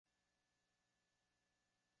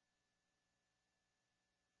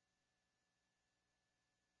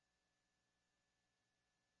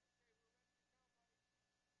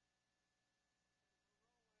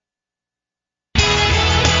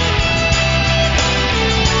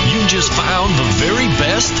found the very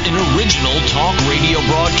best in original talk radio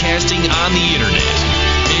broadcasting on the internet.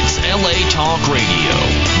 It's LA Talk Radio.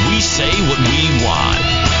 We say what we want.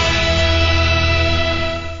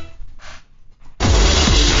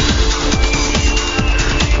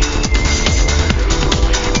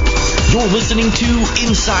 You're listening to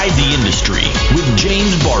Inside the Industry with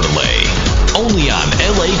James Bartolet, only on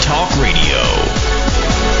LA Talk Radio.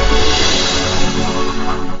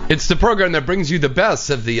 It's the program that brings you the best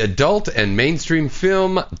of the adult and mainstream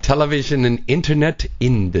film, television, and internet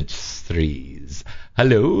industries.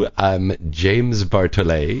 Hello, I'm James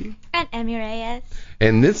Bartolet. And Emmy Reyes.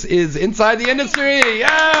 And this is Inside the Industry.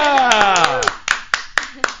 Yeah!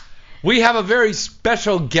 We have a very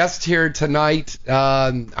special guest here tonight.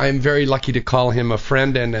 I'm very lucky to call him a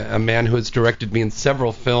friend and a man who has directed me in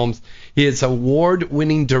several films. He is an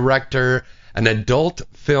award-winning director, an adult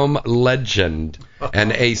film legend,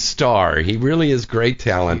 and a star. He really is great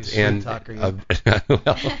talent. And well,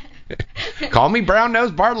 call me Brown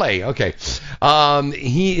Nose Bartley. Okay.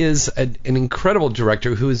 He is an incredible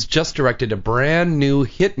director who has just directed a brand new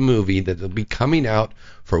hit movie that will be coming out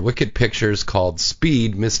for Wicked Pictures called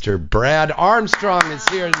Speed. Mr. Brad Armstrong is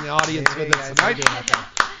here in the audience with us tonight.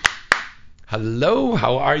 Hello,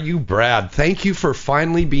 how are you, Brad? Thank you for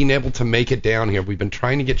finally being able to make it down here. We've been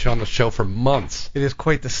trying to get you on the show for months. It is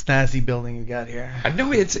quite the snazzy building you got here. I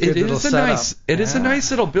know it is a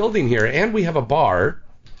nice little building here, and we have a bar.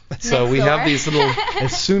 So we have these little.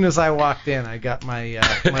 As soon as I walked in, I got my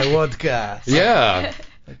my vodka. So. Yeah.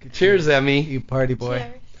 Cheers, Emmy. You party boy.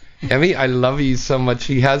 Cheers. Emmy, I love you so much.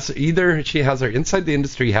 She has her Inside the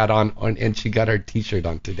Industry hat on, and she got her T-shirt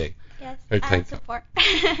on today. Yes, Her I tank support.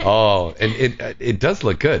 Oh, and it does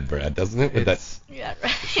look good, Brad, doesn't it? With that. Yeah,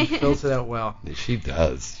 right. She fills it out well. She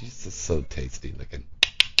does. She's just so tasty looking.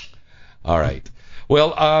 All right.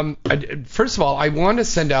 Well, first of all, I want to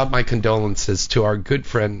send out my condolences to our good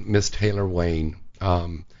friend, Miss Taylor Wayne.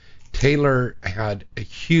 Taylor had a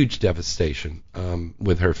huge devastation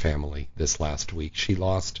with her family this last week. She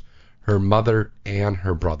lost her mother and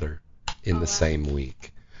her brother in the same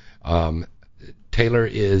week. Taylor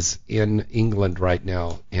is in England right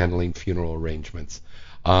now handling funeral arrangements.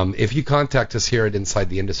 If you contact us here at Inside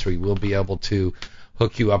the Industry, we'll be able to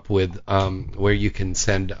hook you up with where you can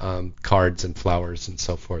send cards and flowers and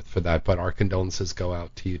so forth for that. But our condolences go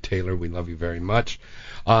out to you, Taylor. We love you very much.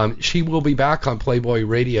 She will be back on Playboy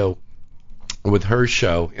Radio with her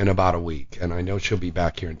show in about a week, and I know she'll be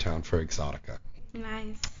back here in town for Exotica.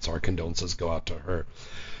 Nice. So our condolences go out to her.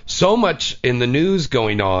 So much in the news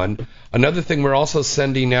going on. Another thing, we're also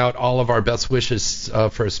sending out all of our best wishes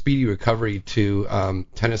for a speedy recovery to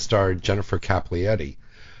tennis star Jennifer Capriati,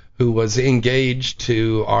 who was engaged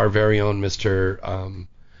to our very own Mr.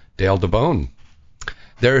 Dale DeBone.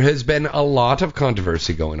 There has been a lot of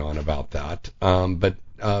controversy going on about that, but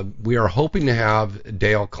we are hoping to have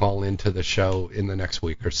Dale call into the show in the next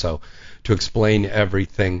week or so to explain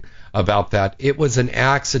everything about that. It was an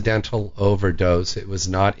accidental overdose. It was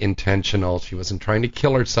not intentional. She wasn't trying to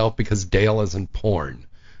kill herself because Dale is in porn.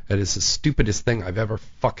 That is the stupidest thing I've ever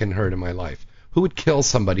fucking heard in my life. Who would kill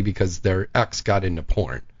somebody because their ex got into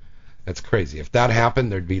porn? That's crazy. If that happened,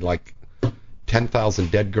 there'd be like 10,000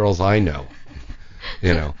 dead girls I know.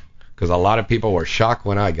 You know, because a lot of people were shocked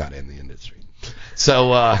when I got in the industry.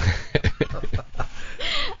 So,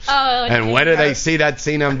 and when do they see that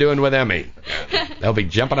scene I'm doing with Emmy? They'll be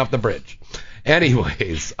jumping off the bridge.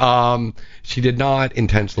 Anyways, she did not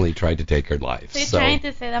intentionally try to take her life. So you're trying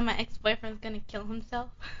to say that my ex-boyfriend's going to kill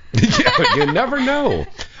himself? Yeah, you never know.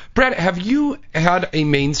 Brad, have you had a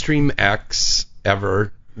mainstream ex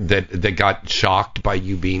ever that got shocked by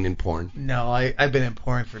you being in porn? No, I've been in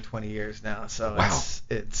porn for 20 years now, so wow.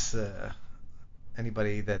 it's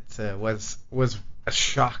anybody that was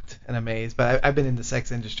shocked and amazed. But I've been in the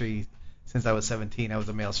sex industry since I was 17. I was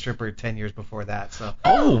a male stripper 10 years before that. So.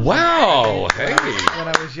 Oh wow! Hey. When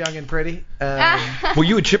I was young and pretty. Were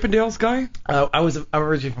you a Chippendales guy? I'm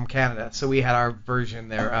originally from Canada, so we had our version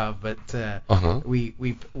thereof. But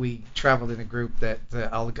we traveled in a group that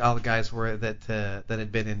all the guys were that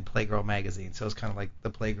had been in Playgirl magazine. So it was kind of like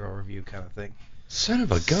the Playgirl review kind of thing. Son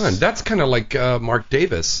of a gun! That's kind of like Mark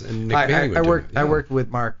Davis and Nick Manning. I worked with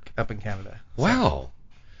Mark up in Canada. So. Wow.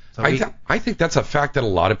 So I think that's a fact that a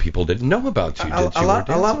lot of people didn't know about you. A lot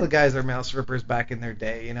of the guys are male strippers back in their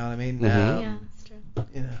day. You know what I mean? Mm-hmm. Yeah, that's true.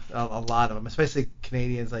 You know, a lot of them, especially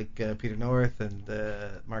Canadians like Peter North and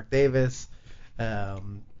Mark Davis.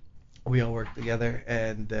 We all worked together,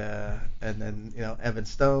 and then Evan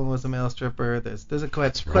Stone was a male stripper. There's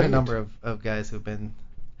quite a number of guys who've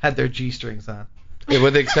had their G strings on. Yeah,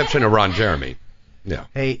 with the exception of Ron Jeremy. Yeah.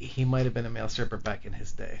 Hey, he might have been a male stripper back in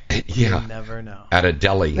his day. Yeah. You never know. At a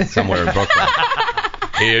deli somewhere in Brooklyn.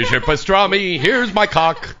 Here's your pastrami. Here's my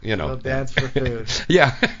cock. You know. We'll dance for food.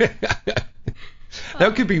 Yeah.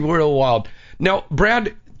 That could be real wild. Now,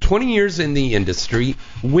 Brad, 20 years in the industry.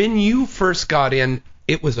 When you first got in,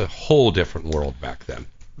 it was a whole different world back then.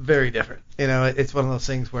 Very different. You know, it's one of those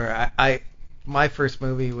things where my first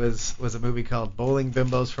movie was a movie called Bowling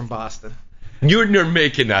Bimbos from Boston. You're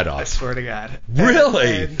making that up. I swear to God.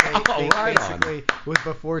 Really? And they right on. basically was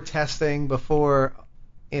before testing, before,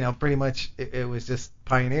 you know, pretty much it was just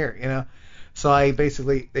pioneer, you know. So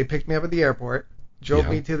they picked me up at the airport, drove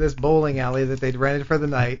me to this bowling alley that they'd rented for the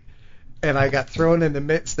night, and I got thrown in the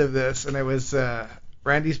midst of this, and it was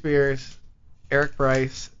Randy Spears, Eric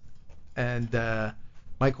Price, and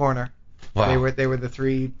Mike Horner. Wow. They were the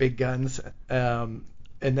three big guns. And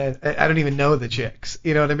then I don't even know the chicks.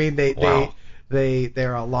 You know what I mean?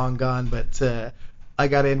 They're all long gone, but I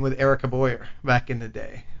got in with Erica Boyer back in the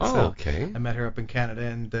day. Oh, So okay. I met her up in Canada,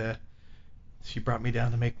 and she brought me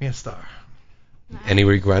down to make me a star. Any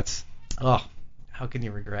regrets? Oh, how can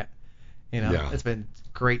you regret? You know, Yeah. It's been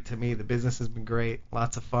great to me. The business has been great.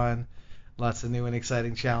 Lots of fun. Lots of new and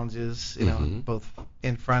exciting challenges, you know, both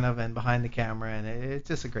in front of and behind the camera, and it's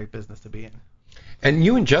just a great business to be in. And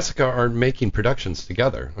you and Jessica are making productions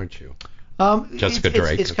together, aren't you? Jessica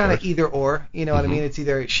Drake. It's of kind of course. either or. You know what I mean? It's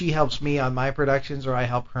either she helps me on my productions or I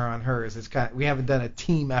help her on hers. It's kind of, we haven't done a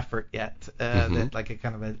team effort yet. That like a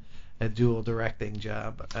kind of a dual directing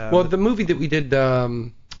job. Well, the movie that we did,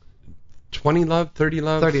 20 Love, 30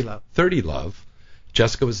 Love? 30 Love. 30 Love.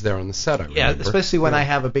 Jessica was there on the set, I remember. Yeah, especially when I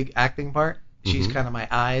have a big acting part. She's kind of my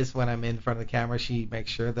eyes when I'm in front of the camera. She makes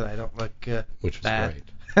sure that I don't look Which was bad.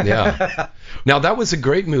 great. Yeah. Now, that was a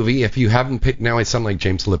great movie. If you haven't picked, now I sound like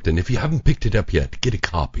James Lipton. If you haven't picked it up yet, get a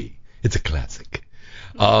copy. It's a classic.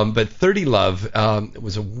 But 30 Love, it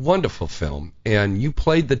was a wonderful film, and you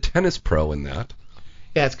played the tennis pro in that.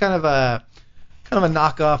 Yeah, it's kind of a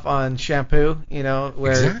knockoff on Shampoo, you know,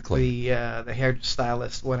 where Exactly. the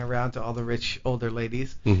hairstylist went around to all the rich older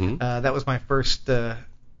ladies. Mm-hmm. That was my first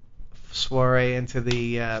soiree into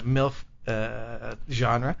the MILF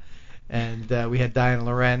genre, and we had Diane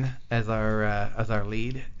Loren as our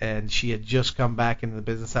lead, and she had just come back into the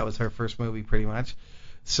business. That was her first movie, pretty much.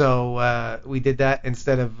 So we did that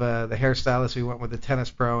instead of the hairstylist. We went with the tennis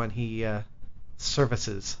pro, and he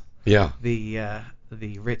services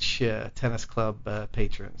the rich tennis club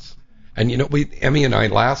patrons. And you know, Emmy and I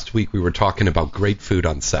last week we were talking about great food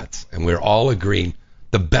on sets, and we're all agreeing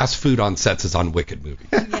the best food on sets is on Wicked movies.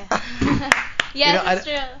 Yeah, that's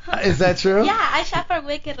true. Is that true? Yeah, I shot for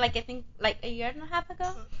Wicked I think a year and a half ago.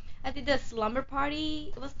 I did the slumber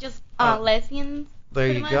party. It was just lesbians. There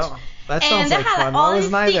you much. go. That And sounds they like had, fun. all Why these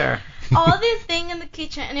wasn't I thing- there? all this thing in the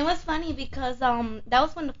kitchen, and it was funny because that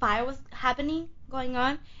was when the fire was going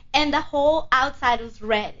on, and the whole outside was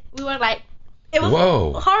red. We were like, it was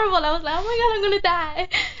Whoa. horrible. I was like, oh my god, I'm gonna die.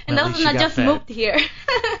 And At that was least when you I got just fed. moved here.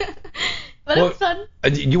 But it was fun.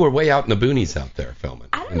 You were way out in the boonies out there filming.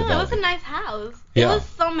 I don't in the know. It was a valley. nice house. Yeah. It was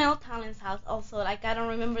some Mel Talent's house also. Like I don't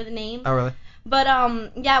remember the name. Oh, really? But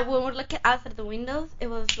yeah, when we're looking outside the windows, it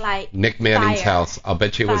was like Nick Manning's fire. house. I'll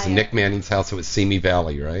bet you it was Fire. Nick Manning's house. It was Simi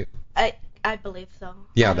Valley, right? I believe so.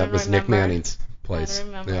 Yeah, I that don't was Nick remember. Manning's place. I don't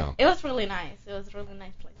remember. Yeah. It was really nice. It was a really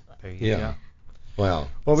nice place. But. There you Yeah. go. Wow.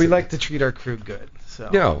 Well, we like to treat our crew good. So.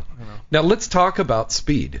 No. You know. Now let's talk about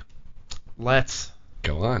Speed. Let's.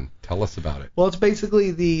 Go on. Tell us about it. Well, it's basically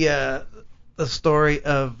the story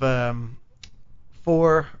of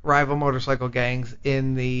 4 rival motorcycle gangs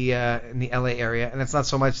in the LA area, and it's not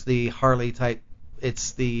so much the Harley type.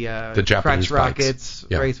 It's the Japanese Crotch bikes. Rockets,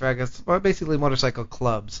 Yeah. Race Rockets, well, basically motorcycle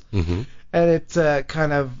clubs. Mm-hmm. And it's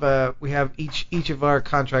kind of we have each of our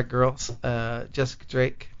contract girls, Jessica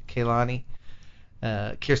Drake, Kaylani,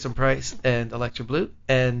 Kirsten Price, and Electra Blue,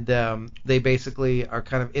 and they basically are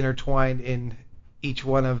kind of intertwined in each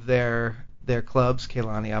one of their clubs.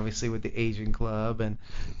 Kaylani obviously with the Asian club and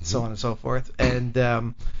so on and so forth.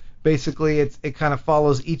 And basically it kind of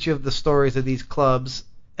follows each of the stories of these clubs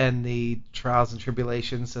and the trials and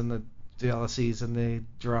tribulations and the jealousies and the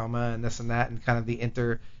drama and this and that and kind of the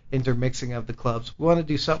intermixing of the clubs. We want to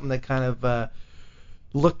do something that kind of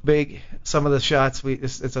looked big. Some of the shots,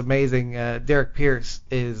 it's amazing. Derek Pierce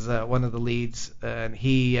is one of the leads, and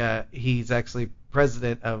he's actually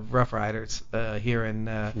president of Rough Riders here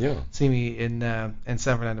in Simi in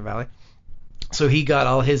San Fernando Valley. So he got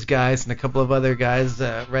all his guys and a couple of other guys,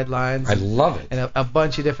 Red Lines. I love it. And a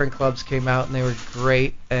bunch of different clubs came out, and they were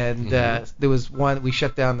great. And there was one, we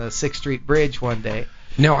shut down the 6th Street Bridge one day.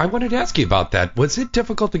 Now, I wanted to ask you about that. Was it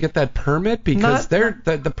difficult to get that permit? Because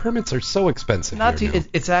the permits are so expensive here now.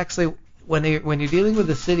 It's actually, when you're dealing with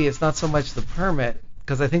the city, it's not so much the permit,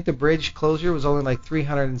 because I think the bridge closure was only like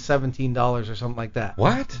 $317 or something like that.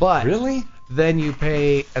 What? But really? Then you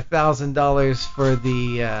pay $1,000 for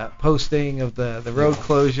the posting of the road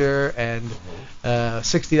closure, and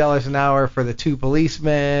 $60 an hour for the 2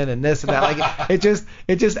 policemen, and this and that. Like it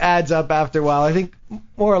just adds up after a while. I think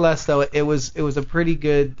more or less though it was a pretty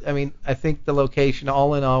good. I mean, I think the location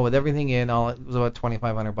all in all with everything it was about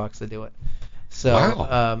 $2,500 to do it. So,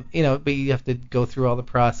 wow. But you have to go through all the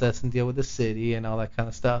process and deal with the city and all that kind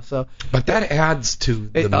of stuff. So, but that adds to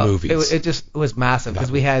the movies. It just was massive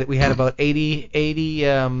because we had about 80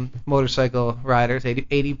 motorcycle riders,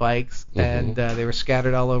 80 bikes, and they were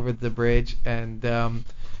scattered all over the bridge. And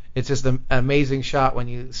it's just an amazing shot when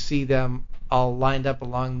you see them all lined up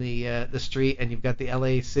along the street, and you've got the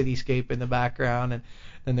LA cityscape in the background,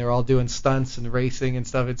 and they're all doing stunts and racing and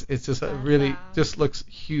stuff. It's just really just looks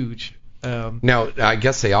huge. Now, I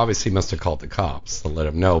guess they obviously must have called the cops to let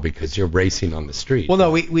them know, because you're racing on the street. Well,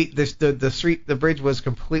 no, the bridge was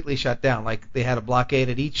completely shut down. Like, they had a blockade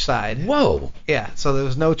at each side. Whoa. Yeah, so there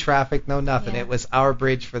was no traffic, no nothing. Yeah. It was our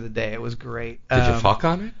bridge for the day. It was great. Did you fuck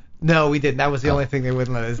on it? No, we didn't. That was the only thing they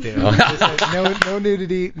wouldn't let us do. No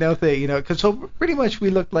nudity, no thing, because so pretty much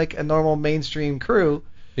we looked like a normal mainstream crew.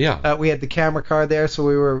 Yeah. We had the camera car there, so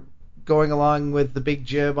we were going along with the big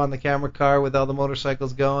jib on the camera car with all the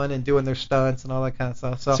motorcycles going and doing their stunts and all that kind of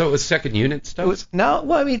stuff. So it was second unit stuff?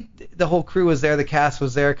 The whole crew was there, the cast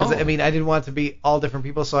was there, because I didn't want it to be all different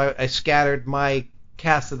people, so I scattered my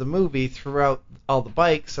cast of the movie throughout all the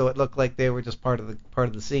bikes, so it looked like they were just part of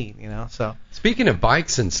the scene, So speaking of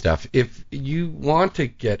bikes and stuff, if you want to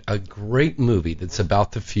get a great movie that's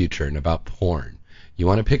about the future and about porn, you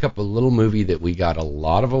want to pick up a little movie that we got a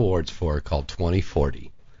lot of awards for called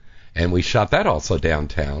 2040. And we shot that also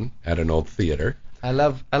downtown at an old theater. I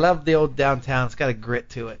love the old downtown. It's got a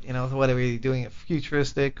grit to it, whether you're doing it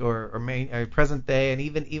futuristic or present day, and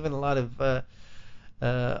even a lot of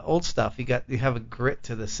old stuff. You have a grit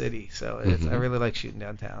to the city, so I really like shooting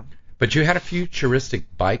downtown. But you had a futuristic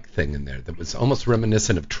bike thing in there that was almost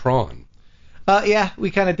reminiscent of Tron. Yeah,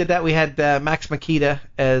 we kind of did that. We had Max Makita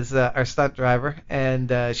as our stunt driver,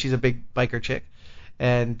 and she's a big biker chick,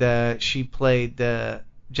 and she played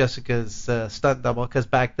Jessica's stunt double, because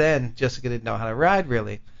back then Jessica didn't know how to ride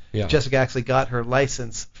really. Yeah. Jessica actually got her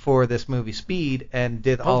license for this movie Speed and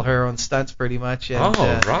did all her own stunts pretty much. And,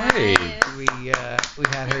 right. We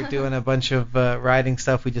had her doing a bunch of riding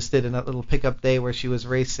stuff. We just did a little pickup day where she was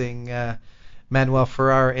racing Manuel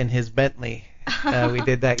Ferrara in his Bentley. We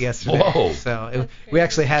did that yesterday. Whoa. So we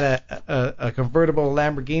actually had a convertible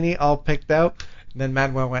Lamborghini all picked out, and then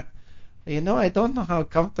Manuel went, I don't know how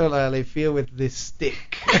comfortable I feel with this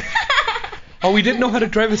stick. Oh, he didn't know how to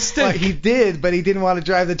drive a stick. Well, he did, but he didn't want to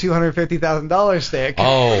drive the $250,000 stick.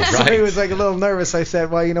 Oh, right. So he was like a little nervous. I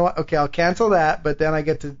said, well, you know what? Okay, I'll cancel that, but then I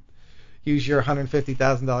get to use your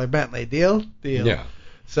 $150,000 Bentley. Deal? Yeah.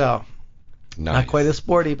 So, nice. Not quite as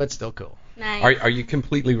sporty, but still cool. Nice. Are you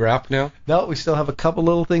completely wrapped now? No, we still have a couple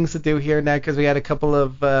little things to do here and there, because we had a couple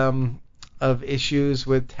of issues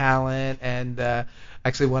with talent, and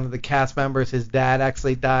actually one of the cast members, his dad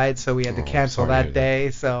actually died, so we had to cancel that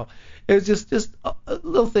day. So it was just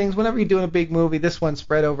little things. Whenever you're doing a big movie, this one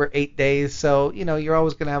spread over 8 days, so you're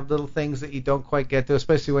always going to have little things that you don't quite get to,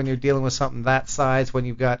 especially when you're dealing with something that size, when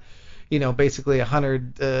you've got basically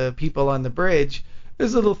 100 people on the bridge.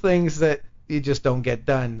 There's little things that you just don't get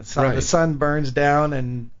done. The sun burns down,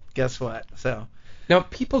 and guess what? So now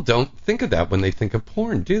people don't think of that when they think of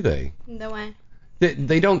porn, do they? No way.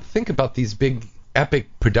 They don't think about these big epic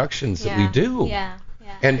productions that we do. Yeah.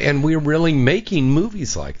 And we're really making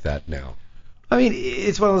movies like that now. I mean,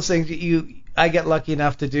 it's one of those things I get lucky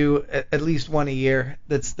enough to do at least one a year.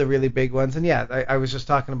 That's the really big ones. And yeah, I was just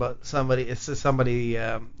talking about somebody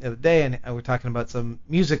the other day, and we're talking about some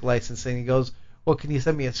music licensing. He goes, well, can you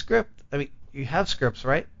send me a script? I mean, you have scripts,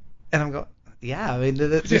 right? And I'm going, yeah. I mean,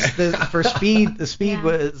 for Speed, the Speed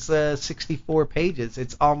was 64 pages.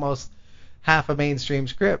 It's almost half a mainstream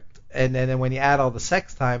script. And then when you add all the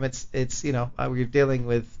sex time, it's we're dealing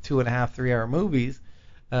with 2.5-3 hour movies.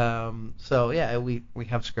 So yeah, we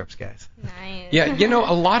have scripts, guys. Nice. Yeah,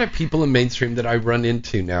 a lot of people in mainstream that I run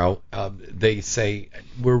into now, they say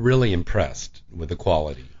we're really impressed with the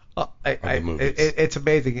quality of the movies. It's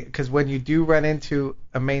amazing, because when you do run into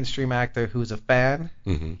a mainstream actor who's a fan,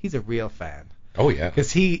 he's a real fan. Oh yeah. Because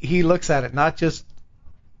he looks at it not just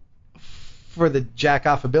for the jack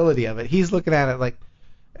off ability of it. He's looking at it like.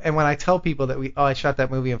 And when I tell people that I shot that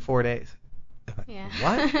movie in 4 days.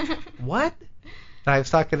 Yeah. What? I was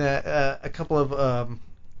talking to a couple of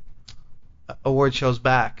award shows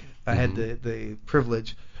back. I had the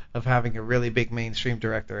privilege of having a really big mainstream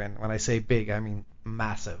director, and when I say big, I mean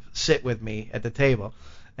massive, sit with me at the table.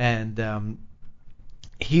 And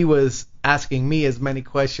he was asking me as many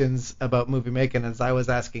questions about movie making as I was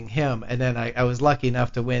asking him. And then I was lucky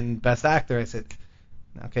enough to win Best Actor. I said,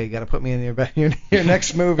 okay, you got to put me in your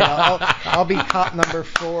next movie. I'll be cop number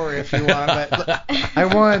 4 if you want. But look, I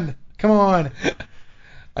won. Come on.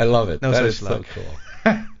 I love it. No that is such so luck. cool.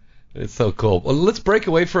 It's so cool. Well, let's break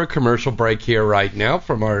away for a commercial break here right now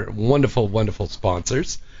from our wonderful, wonderful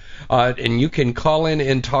sponsors. And you can call in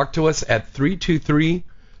and talk to us at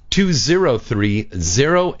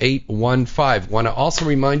 323-203-0815. Want to also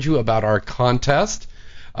remind you about our contest.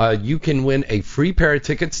 You can win a free pair of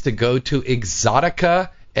tickets to go to Exotica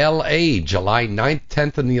LA, July 9th,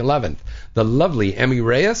 10th, and the 11th. The lovely Emmy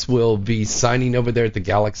Reyes will be signing over there at the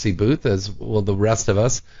Galaxy booth, as will the rest of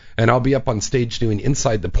us. And I'll be up on stage doing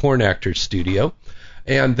Inside the Porn Actors Studio.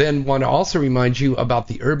 And then want to also remind you about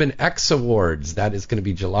the Urban X Awards. That is going to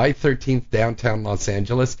be July 13th, downtown Los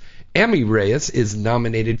Angeles. Emmy Reyes is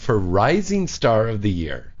nominated for Rising Star of the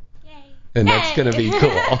Year. Yay. And that's going to be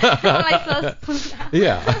cool.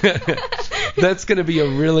 Yeah. That's going to be a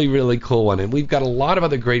really, really cool one. And we've got a lot of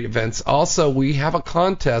other great events. Also, we have a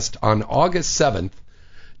contest on August 7th.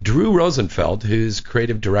 Drew Rosenfeld, who's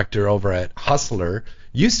creative director over at Hustler,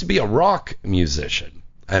 used to be a rock musician,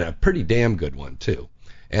 and a pretty damn good one, too.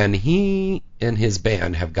 And he and his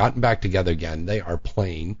band have gotten back together again. They are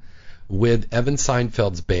playing with Evan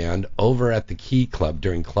Seinfeld's band over at the Key Club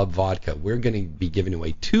during Club Vodka. We're going to be giving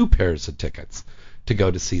away 2 pairs of tickets to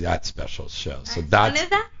go to see that special show. So when is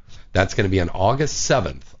that? That's going to be on August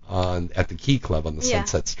 7th at the Key Club on the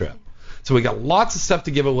Sunset Strip. So we got lots of stuff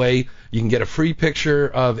to give away. You can get a free picture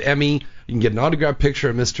of Emmy. You can get an autographed picture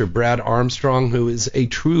of Mr. Brad Armstrong, who is a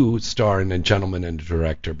true star and a gentleman and a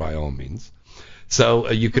director by all means. So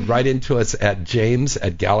you could write into us at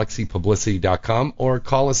james@galaxypublicity.com or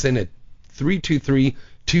call us in at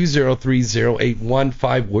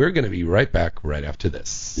 323-203-0815. We're going to be right back right after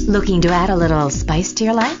this. Looking to add a little spice to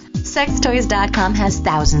your life? Sextoys.com has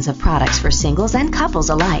thousands of products for singles and couples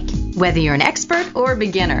alike. Whether you're an expert or a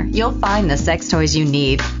beginner, you'll find the sex toys you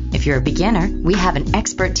need. If you're a beginner, we have an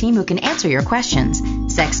expert team who can answer your questions.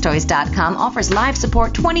 Sextoys.com offers live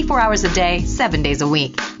support 24 hours a day, 7 days a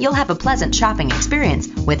week. You'll have a pleasant shopping experience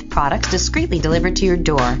with products discreetly delivered to your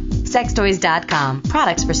door. Sextoys.com,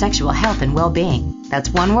 products for sexual health and well-being. That's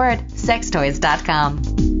one word, sextoys.com.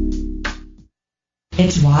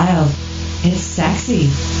 It's wild. It's sexy.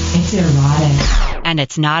 It's erotic. And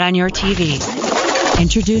it's not on your TV.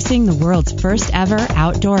 Introducing the world's first ever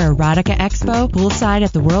outdoor erotica expo poolside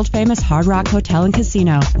at the world-famous Hard Rock Hotel and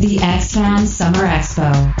Casino. The X-Fan Summer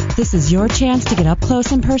Expo. This is your chance to get up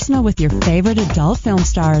close and personal with your favorite adult film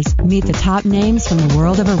stars. Meet the top names from the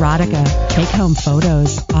world of erotica. Take home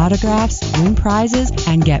photos, autographs, win prizes,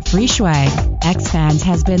 and get free swag. X-Fans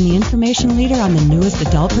has been the information leader on the newest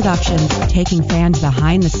adult productions, taking fans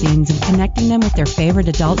behind the scenes and connecting them with their favorite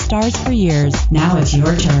adult stars for years. Now it's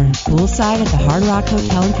your turn. Poolside at the Hard Rock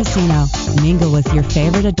Hotel and Casino. Mingle with your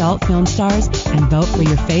favorite adult film stars and vote for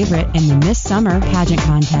your favorite in the Miss Summer pageant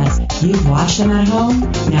contest. You've watched them at home,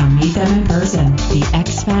 now meet them in person. The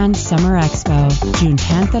X-Fan Summer Expo, June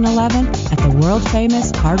 10th and 11th at the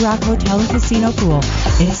world-famous Hard Rock Hotel and Casino Pool.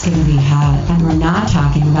 It's going to be hot, and we're not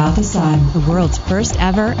talking about the sun. The world's first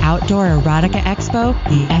ever outdoor erotica expo,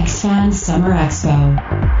 the X-Fan Summer Expo.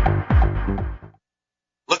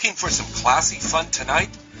 Looking for some classy fun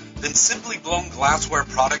tonight? Then Simply Blown Glassware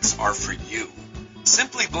products are for you.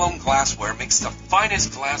 Simply Blown Glassware makes the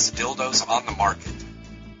finest glass dildos on the market.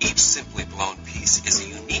 Each Simply Blown piece is a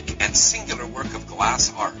unique and singular work of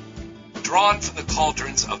glass art, drawn from the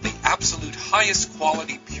cauldrons of the absolute highest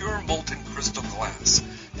quality pure molten crystal glass,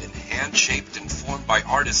 then hand-shaped and formed by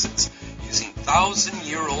artisans using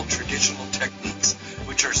 1,000-year-old traditional techniques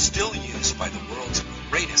which are still used by the world's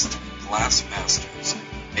greatest glass masters.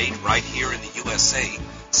 Made right here in the USA,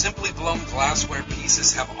 Simply Blown Glassware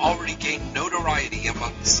pieces have already gained notoriety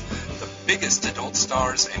amongst the biggest adult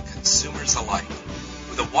stars and consumers alike.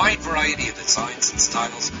 With a wide variety of designs and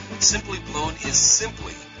styles, Simply Blown is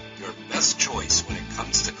simply your best choice when it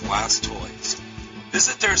comes to glass toys.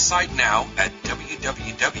 Visit their site now at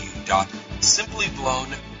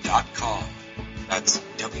www.simplyblown.com. That's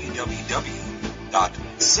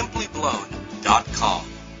www.simplyblown.com.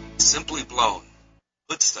 Simply Blown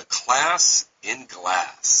puts the class in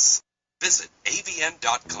glass. Visit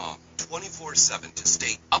avn.com 24/7 to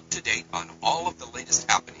stay up to date on all of the latest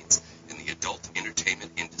happenings in the adult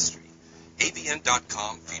entertainment industry.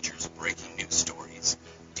 avn.com features breaking news stories,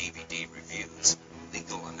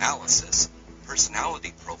 analysis,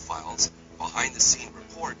 personality profiles, behind-the-scene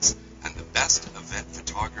reports, and the best event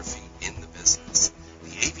photography in the business. The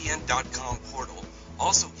AVN.com portal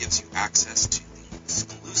also gives you access to the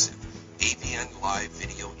exclusive AVN Live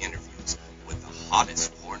video interviews with the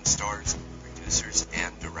hottest porn stars, producers,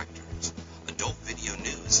 and directors. Adult Video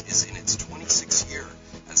News is in its 26th year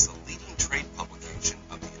as the leading trade publication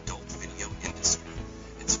of the adult video industry.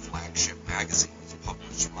 Its flagship magazine is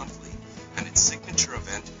published monthly, and its signature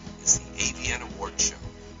event is the AVN Award Show,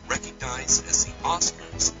 recognized as the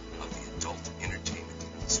Oscars of the adult entertainment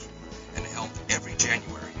industry, and held every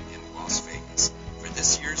January in Las Vegas. For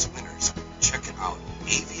this year's winners, check it out,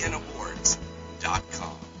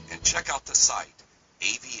 avnawards.com, and check out the site,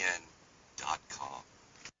 avn.com.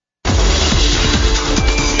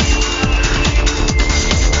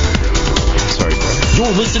 Sorry, brother.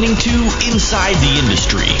 You're listening to Inside the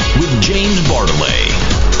Industry with James Bartolet,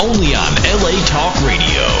 only on LA Talk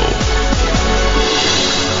Radio.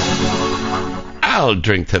 I'll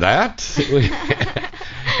drink to that.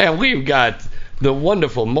 And we've got the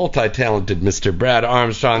wonderful, multi-talented Mr. Brad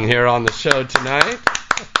Armstrong here on the show tonight.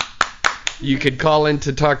 You could call in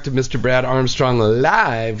to talk to Mr. Brad Armstrong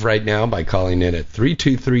live right now by calling in at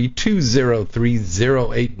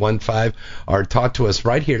 323-203-0815 or talk to us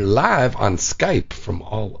right here live on Skype from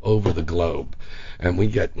all over the globe. And we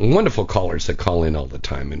get wonderful callers that call in all the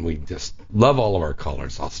time, and we just love all of our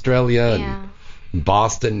callers. Australia and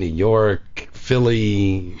Boston, New York,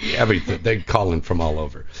 Philly, everything. They call in from all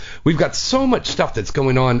over. We've got so much stuff that's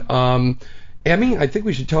going on. Emmy, I think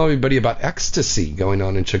we should tell everybody about Ecstasy going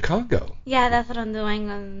on in Chicago. Yeah, that's what I'm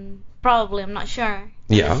doing. Probably, I'm not sure.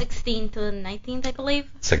 Yeah. The 16th to the 19th, I believe.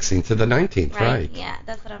 16th to the 19th, right. Yeah,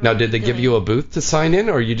 that's what I'm Now, did they doing. give you a booth to sign in,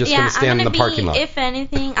 or are you just going to stand in the parking lot? If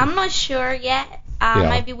anything, I'm not sure yet.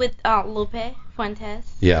 Might be with Lupe Fuentes.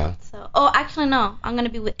 Yeah. So, actually no, I'm gonna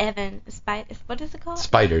be with Evan. What is it called?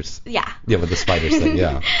 Spiders. Yeah. Yeah, with the spiders thing,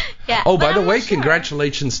 yeah. Yeah. Oh, by but the I'm way, not sure.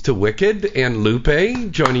 congratulations to Wicked and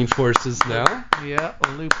Lupe joining forces now. Yeah,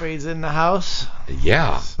 well, Lupe's in the house.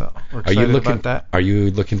 Yeah. So we're Are you excited looking? about that. Are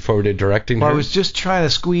you looking forward to directing Well, her? I was just trying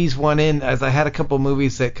to squeeze one in, as I had a couple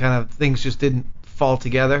movies that kind of things just didn't fall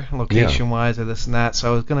together location-wise or this and that.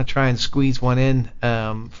 So I was going to try and squeeze one in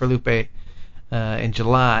for Lupe in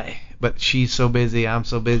July. But she's so busy, I'm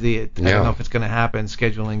so busy. I don't know if it's going to happen.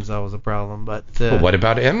 Scheduling's always a problem. But well, what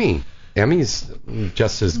about Emmy? Emmy's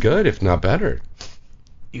just as good, if not better.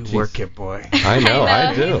 You work it, boy. I know,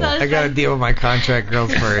 I do. he's I got to deal with my contract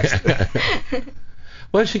girls first.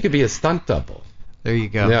 Well, she could be a stunt double. There you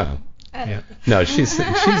go. Yeah. Yeah. No,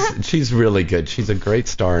 she's really good. She's a great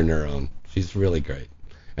star in her own. She's really great.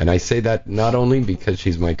 And I say that not only because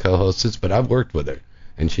she's my co-hostess, but I've worked with her,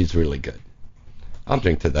 and she's really good. I'll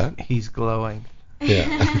drink to that. He's glowing.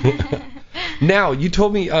 Yeah. Now, you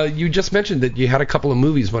told me, you just mentioned that you had a couple of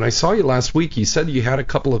movies. When I saw you last week, you said you had a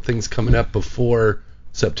couple of things coming up before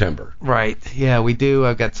September. Right. Yeah, we do.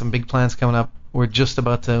 I've got some big plans coming up. We're just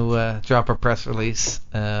about to drop our press release.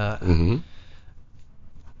 I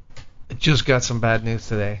just got some bad news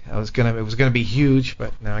today. It was gonna be huge,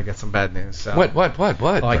 but now I got some bad news. So. What?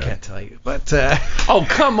 Oh, I can't tell you. But oh,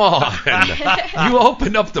 come on! You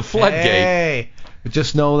opened up the floodgate. Hey, but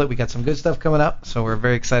just know that we got some good stuff coming up, so we're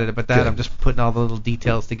very excited about that. Good. I'm just putting all the little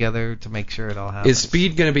details together to make sure it all happens. Is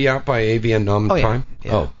Speed going to be out by AVN Prime?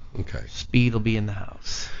 Yeah. Oh, okay. Speed will be in the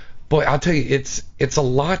house. Boy, I'll tell you, it's a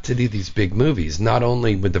lot to do these big movies, not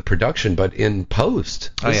only with the production, but in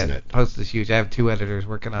post, isn't it? Post is huge. I have two editors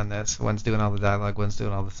working on this. One's doing all the dialogue, one's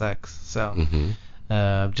doing all the sex. So,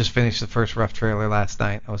 just finished the first rough trailer last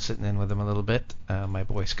night. I was sitting in with him a little bit, my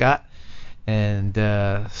boy Scott. And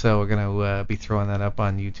so we're going to be throwing that up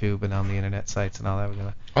on YouTube and on the internet sites and all that. We're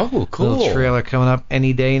gonna cool. Little trailer coming up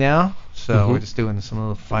any day now. So we're just doing some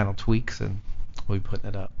little final tweaks, and we'll be putting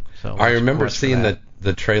it up. So I remember watch for seeing that.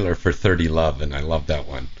 the trailer for 30 Love, and I love that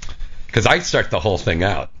one. Because I start the whole thing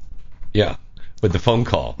out. Yeah. With the phone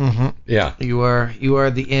call. Mm-hmm. Yeah. You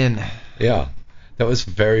are the in. Yeah. That was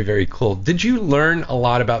very, very cool. Did you learn a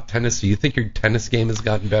lot about tennis? Do you think your tennis game has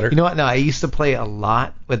gotten better? You know what? No, I used to play a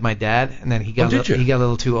lot with my dad, and then he got a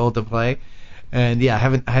little too old to play. And yeah,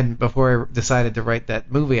 I hadn't before I decided to write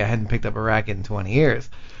that movie, I hadn't picked up a racket in 20 years.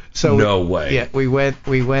 So no way. Yeah, we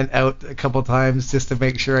went out a couple times just to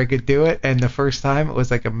make sure I could do it, and the first time it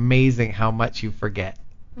was like amazing how much you forget.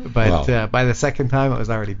 But by the second time it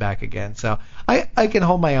was already back again. So I can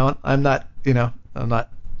hold my own. I'm not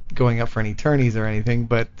going up for any tourneys or anything,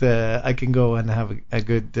 but I can go and have a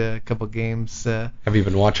good couple games. Have you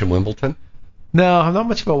been watching Wimbledon? No, I'm not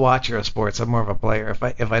much of a watcher of sports. I'm more of a player. If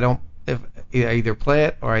I either play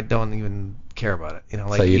it or I don't even care about it. You know,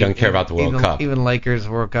 like So you don't care about the World Cup? Even Lakers,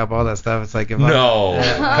 World Cup, all that stuff. It's like if No,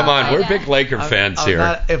 come on, we're big Laker fans I'm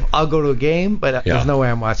here. if I'll go to a game, but there's no way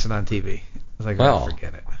I'm watching on TV. It's like, Well,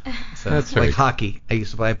 forget it. So that's like right. hockey.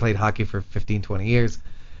 I played hockey for 15, 20 years.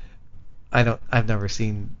 I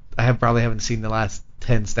probably haven't seen the last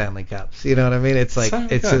 10 Stanley Cups. You know what I mean? It's like,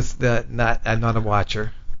 it's just I'm not a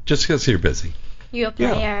watcher. Just because you're busy. You a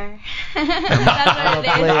player. I'm a That's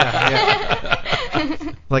what it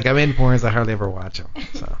is. Like I'm in porns, I hardly ever watch them.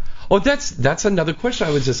 So. Oh, that's another question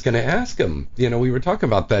I was just going to ask him. You know, we were talking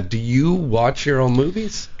about that. Do you watch your own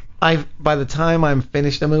movies? By the time I'm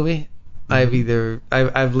finished a movie, I've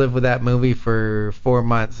lived with that movie for 4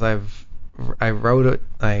 months. I wrote it,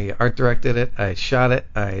 I art directed it, I shot it,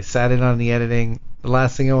 I sat in on the editing. The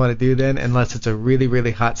last thing I want to do then, unless it's a really,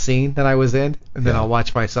 really hot scene that I was in, and then I'll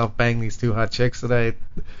watch myself bang these two hot chicks that I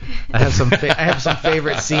have some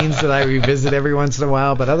favorite scenes that I revisit every once in a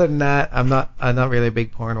while. But other than that, I'm not really a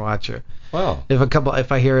big porn watcher. Wow.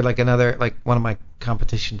 If I hear like one of my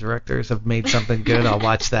competition directors have made something good, I'll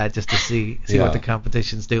watch that just to see what the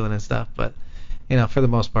competition's doing and stuff. But for the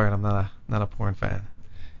most part, I'm not a porn fan.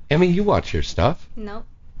 Emmy, you watch your stuff? Nope.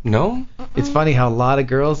 No? It's funny how a lot of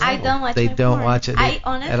girls I don't watch they my don't porn. watch it I at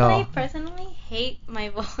all. honestly, personally hate my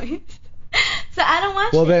voice. So I don't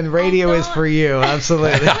watch it. Well, then radio is for you,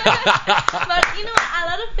 absolutely. But a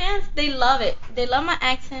lot of fans, they love it. They love my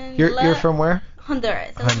accent. You're from where?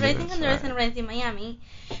 Honduras. I was raised in Honduras and raised in Miami.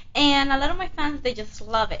 And a lot of my fans, they just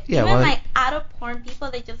love it. Even my out of porn people,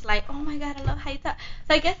 they just like, oh my god, I love how you talk.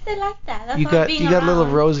 So I guess they like that. That's you got little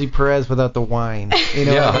Rosie Perez without the wine. You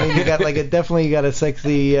know what I mean? You got you got a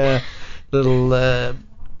sexy little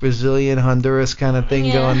Brazilian Honduras kind of thing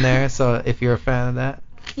going there. So if you're a fan of that.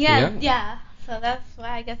 Yeah. So that's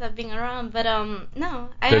why I guess I've been around. But no,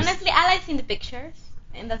 I like seeing the pictures.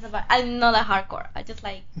 And that's about. I know the hardcore. I just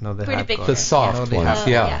like pretty pictures. The soft ones,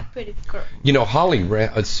 yeah, pretty cool. You know,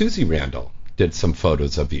 Susie Randall did some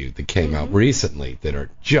photos of you that came out recently that are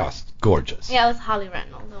just gorgeous. Yeah, it was Holly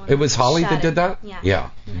Randall. It was Holly that did that? Yeah.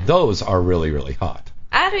 Those are really, really hot.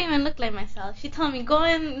 I don't even look like myself. She told me, go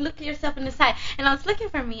and look at yourself in the side. And I was looking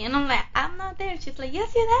for me, and I'm like, I'm not there. She's like,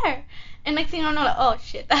 yes, you're there. And next thing I know, like, oh,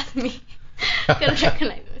 shit, that's me. Couldn't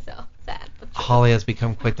recognize myself. Sad. But Holly has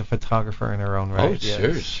become quite the photographer in her own right.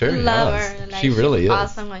 Oh, sure. Love her. Like, she really is.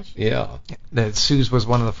 Awesome when she Suze was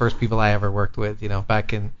one of the first people I ever worked with,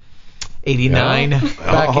 back in 89,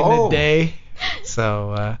 back in the day.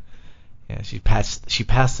 So, she passed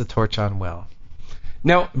the torch on well.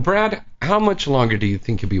 Now, Brad, how much longer do you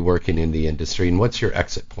think you'll be working in the industry, and what's your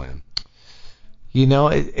exit plan?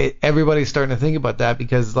 Everybody's starting to think about that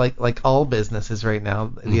because, like all businesses right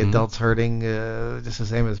now, the adult's hurting just the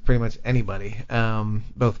same as pretty much anybody.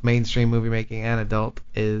 Both mainstream movie making and adult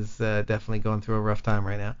is definitely going through a rough time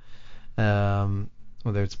right now.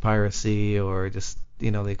 Whether it's piracy or just the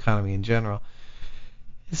economy in general.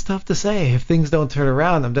 It's tough to say. If things don't turn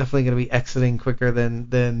around, I'm definitely going to be exiting quicker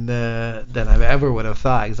than I ever would have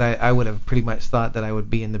thought. Because I would have pretty much thought that I would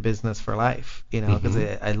be in the business for life. Because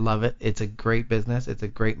I love it. It's a great business. It's a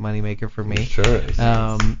great moneymaker for me. Sure is.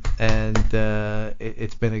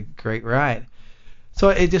 It's been a great ride. So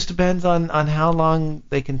it just depends on how long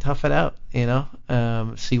they can tough it out.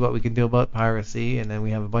 See what we can do about piracy, and then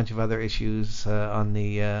we have a bunch of other issues on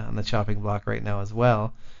the chopping block right now as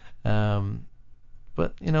well.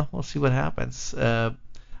 But we'll see what happens. I've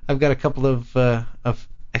got a couple of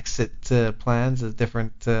exit plans of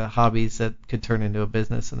different hobbies that could turn into a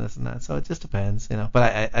business and this and that. So it just depends,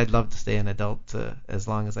 But I'd love to stay an adult as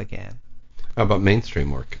long as I can. How about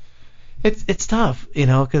mainstream work? It's tough,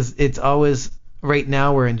 because it's always. Right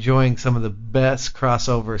now we're enjoying some of the best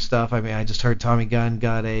crossover stuff. I mean, I just heard Tommy Gunn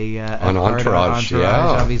got on Entourage.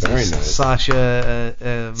 Obviously, very nice.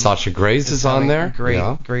 Sasha Grey's is on there.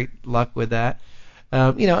 Great luck with that.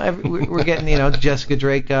 We're getting, Jessica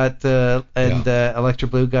Drake got Electra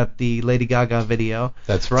Blue got the Lady Gaga video.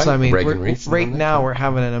 That's right. So I mean, right now we're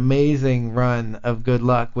having an amazing run of good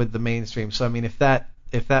luck with the mainstream. So I mean, if that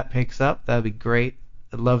picks up, that'd be great.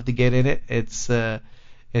 I'd love to get in it.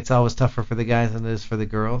 It's always tougher for the guys than it is for the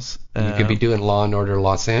girls. You could be doing Law and Order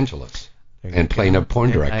Los Angeles and playing a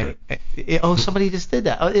porn director. Somebody just did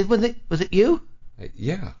that. Was it you?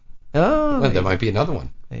 Yeah. Oh. Well, there might be another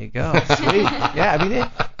one. There you go. Sweet. Yeah, I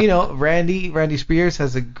mean, Randy Spears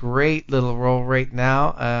has a great little role right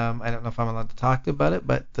now. I don't know if I'm allowed to talk about it,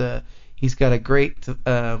 but He's got a great.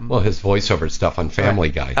 Well, his voiceover stuff on Family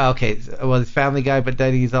Guy. Okay, well, it's Family Guy, but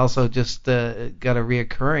then he's also just got a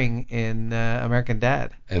reoccurring in American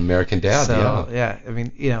Dad. American Dad, so, yeah. I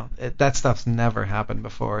mean, that stuff's never happened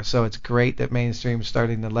before. So it's great that mainstream's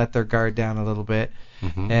starting to let their guard down a little bit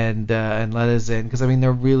and let us in. Because, I mean,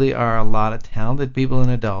 there really are a lot of talented people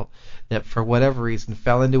in adult that, for whatever reason,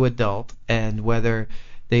 fell into adult, and whether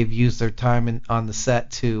they've used their time on the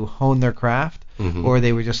set to hone their craft, or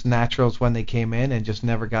they were just naturals when they came in and just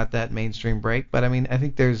never got that mainstream break. But I mean, I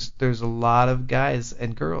think there's a lot of guys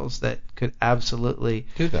and girls that could absolutely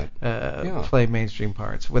do that, play mainstream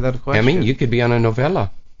parts without a question. I mean, you could be on a novella.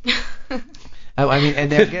 I mean,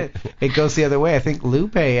 and then again, it goes the other way. I think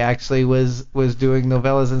Lupe actually was doing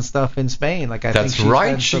novellas and stuff in Spain. Like I That's think she's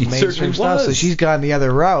right. done some She mainstream certainly stuff, was. so she's gone the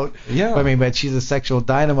other route. Yeah. I mean, but she's a sexual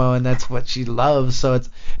dynamo, and that's what she loves. So it's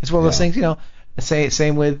one of those things,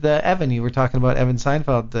 Same with Evan. You were talking about Evan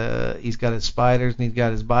Seinfeld. He's got his spiders and he's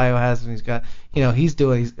got his biohazard. And he's got, he's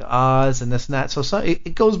doing Oz and this and that. So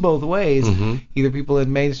it goes both ways. Either people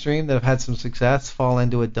in mainstream that have had some success fall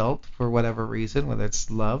into adult for whatever reason, whether it's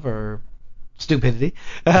love or stupidity.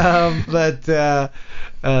 But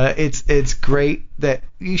it's great that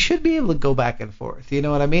you should be able to go back and forth. You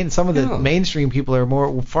know what I mean? Some of the mainstream people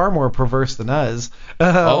are far more perverse than us.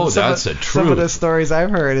 That's a truth. Some of the stories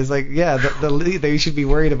I've heard is like, they should be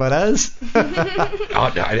worried about us.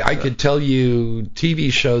 I could tell you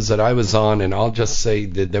TV shows that I was on, and I'll just say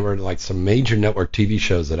that there were like some major network TV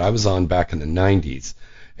shows that I was on back in the 90s.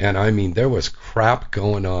 And I mean, there was crap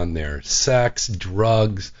going on there. Sex,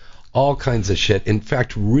 drugs, all kinds of shit. In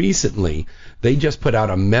fact, recently, they just put out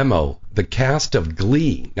a memo, the cast of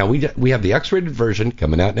Glee. Now, we have the X-rated version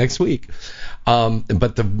coming out next week.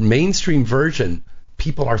 But the mainstream version,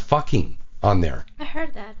 people are fucking on there. I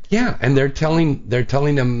heard that. Yeah, and they're telling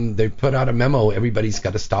them, they put out a memo, everybody's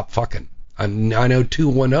got to stop fucking. On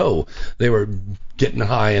 90210, they were getting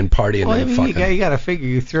high and partying and fucking. You got to figure,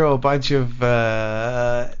 you throw a bunch of 16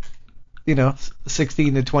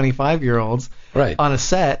 to 25-year-olds on a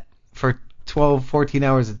set for 12, 14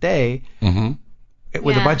 hours a day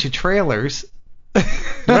with a bunch of trailers.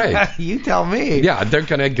 Right. You tell me. Yeah, they're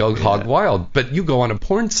going to go hog wild. But you go on a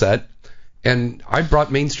porn set, and I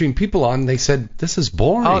brought mainstream people on, and they said, this is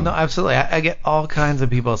boring. Oh, no, absolutely. I get all kinds of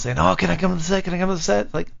people saying, can I come to the set? Can I come to the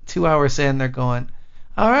set? Like 2 hours in, they're going,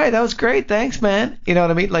 all right, that was great. Thanks, man. You know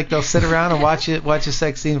what I mean? Like they'll sit around and watch a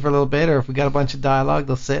sex scene for a little bit, or if we got a bunch of dialogue,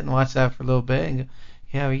 they'll sit and watch that for a little bit and go,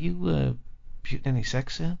 yeah, are you shooting any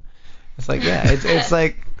sex soon? It's like, it's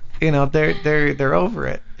like, they're over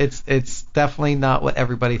it. It's definitely not what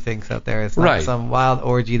everybody thinks out there. It's not some wild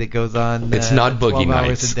orgy that goes on. It's not boogie 12 nights.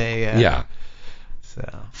 hours a day. Yeah. So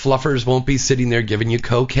fluffers won't be sitting there giving you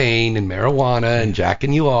cocaine and marijuana and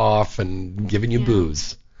jacking you off and giving you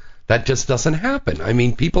booze. That just doesn't happen. I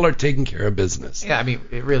mean, people are taking care of business. Yeah, I mean,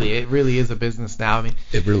 it really is a business now. I mean,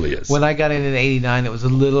 it really is. When I got in '89, it was a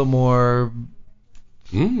little more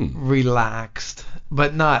relaxed,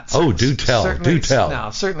 but not. Oh, do tell.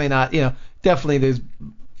 No, certainly not. Definitely there's,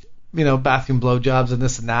 bathroom blowjobs and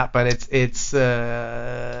this and that, but it's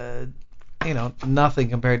nothing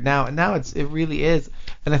compared now. And now it really is,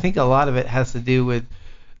 and I think a lot of it has to do with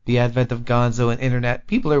the advent of Gonzo and internet.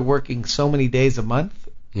 People are working so many days a month.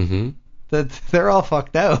 That they're all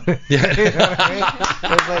fucked out. Yeah. You know what I mean?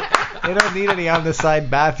 It's like they don't need any on the side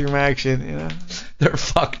bathroom action. They're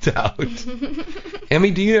fucked out.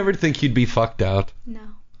 Emmy, do you ever think you'd be fucked out? No.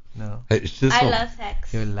 It's just I love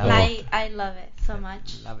sex. You love it. I love it so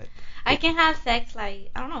much. Love it. I can have sex I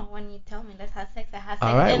don't know, when you tell me let's have sex, I have sex.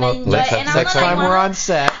 All right, and well, I enjoy let's it. have And sex. Next time we're on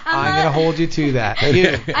set, I'm going to hold you to that.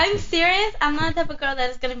 I'm serious. I'm not the type of girl that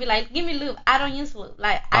is going to be like, give me lube. I don't use lube.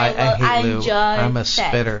 Like, I hate lube. enjoy I'm a sex.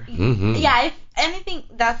 spitter. Yeah, if anything,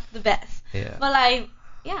 that's the best. Yeah. But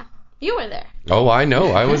you were there. Oh, I know.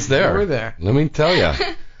 I was there. You were there. Let me tell you.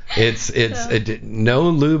 It's no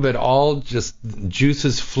lube at all, just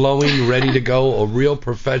juices flowing, ready to go, a real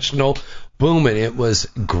professional. Boom, and it was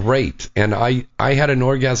great. And I had an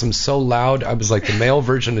orgasm so loud, I was like the male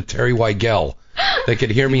version of Terry Weigel. They could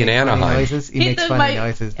hear me in Anaheim. He makes funny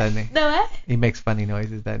noises, doesn't he? The what? He makes funny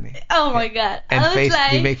noises, doesn't he? Oh my god. And I was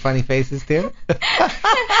do you make funny faces too?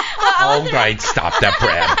 All right, stop that,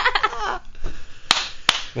 Brad.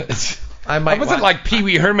 I wasn't like Pee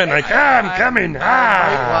Wee Herman, like, I'm coming. I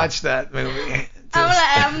might watch that movie.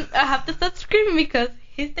 I have to stop screaming because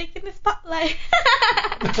he's taking the spotlight.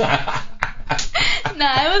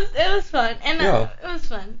 No, it was fun, and it was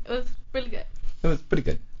fun. It was really good. It was pretty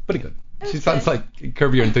good. She sounds like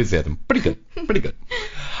Curb Your Enthusiasm. Pretty good.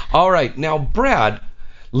 All right, now Brad,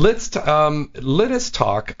 let us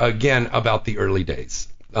talk again about the early days.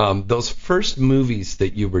 those first movies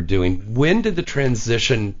that you were doing, when did the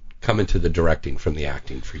transition come into the directing from the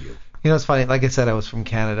acting for you? You know, it's funny. Like I said, I was from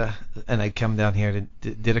Canada, and I'd come down here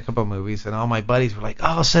to did a couple of movies, and all my buddies were like,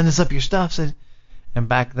 "Oh, send us up your stuff." And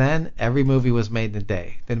back then, every movie was made in a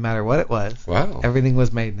day. Didn't matter what it was. Wow. Everything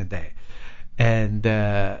was made in a day. And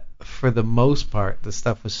for the most part, the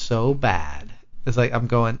stuff was so bad. It's like I'm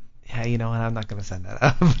going, yeah, you know what? I'm not going to send that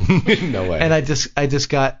up. No way. And I just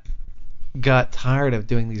got tired of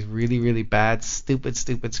doing these really, really bad, stupid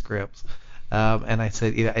scripts. And I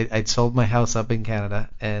said, you know, I'd sold my house up in Canada,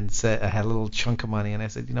 and said I had a little chunk of money, and I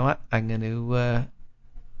said, you know what? I'm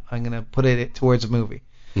gonna put it towards a movie.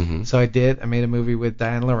 Mm-hmm. So I did. I made a movie with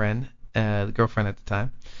Diane Loren, the girlfriend at the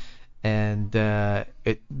time, and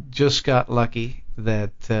it just got lucky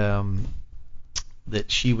that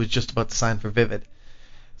she was just about to sign for Vivid.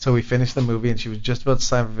 So we finished the movie, and she was just about to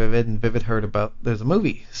sign for Vivid, and Vivid heard about there's a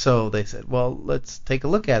movie. So they said, well, let's take a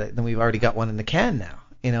look at it. And we've already got one in the can now,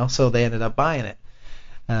 you know. So they ended up buying it,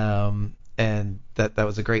 and that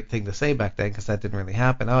was a great thing to say back then, because that didn't really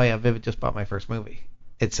happen. Oh yeah, Vivid just bought my first movie.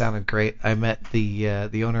 It sounded great. I met the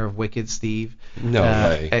owner of Wicked, Steve,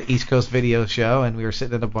 way. at East Coast Video Show, and we were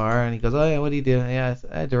sitting at a bar, and he goes, "Oh yeah, what do you do?" Yeah,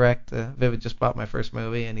 I direct. Vivid just bought my first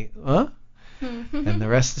movie, and and the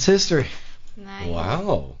rest is history. Nice.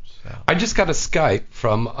 Wow. I just got a Skype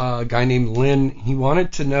from a guy named Lynn. He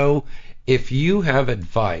wanted to know if you have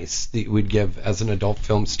advice that you would give as an adult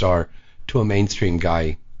film star to a mainstream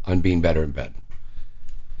guy on being better in bed.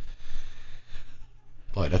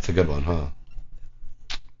 Boy, that's a good one, huh?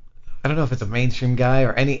 I don't know if it's a mainstream guy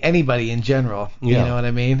or anybody in general. Yeah. You know what I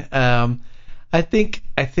mean? I think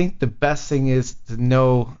the best thing is to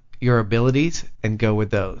know your abilities and go with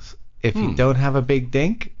those. If you don't have a big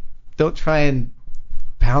dink, don't try and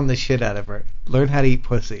pound the shit out of her. Learn how to eat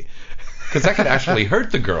pussy. Because that could actually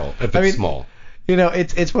hurt the girl if it's small. You know,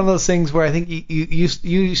 it's one of those things where I think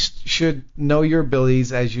you should know your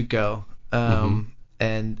abilities as you go,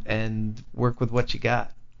 and work with what you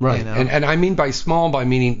got. Right, you know? and I mean by small, by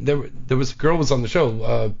meaning there was a girl who was on the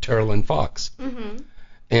show, Tara Lynn Fox,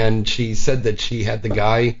 and she said that she had the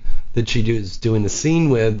guy that she was doing the scene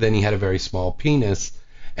with, and he had a very small penis,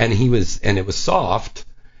 and it was soft,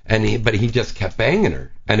 but he just kept banging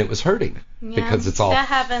her, and it was hurting because it's all that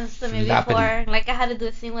happens to me flapping. before. Like I had to do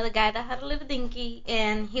a scene with a guy that had a little dinky,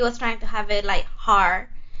 and he was trying to have it like hard,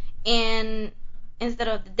 and instead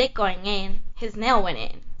of the dick going in, his nail went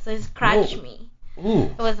in, so he scratched me. Ooh.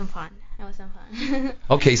 It wasn't fun.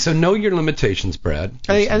 Okay, so know your limitations, Brad.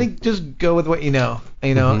 I think just go with what you know.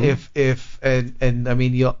 You know, if I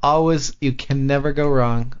mean, you can never go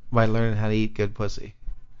wrong by learning how to eat good pussy.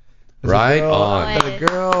 Right on. But a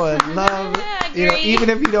girl in love, you know, even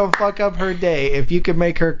if you don't fuck up her day, if you can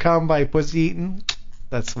make her come by pussy eating,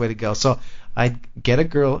 that's the way to go. So I'd get a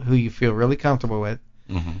girl who you feel really comfortable with,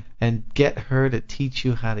 and get her to teach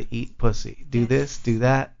you how to eat pussy. Do this, do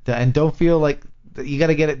that, and don't feel like you got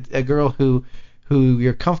to get a girl who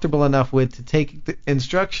you're comfortable enough with to take the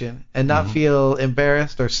instruction and not feel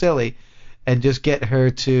embarrassed or silly, and just get her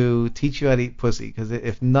to teach you how to eat pussy. Because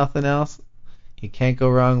if nothing else, you can't go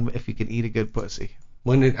wrong if you can eat a good pussy.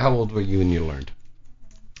 How old were you when you learned?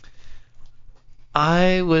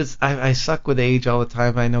 I suck with age all the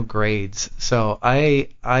time. I know grades. So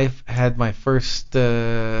I've had my first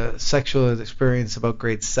sexual experience about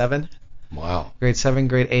grade 7. Wow. Grade 7,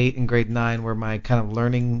 grade 8, and grade 9 were my kind of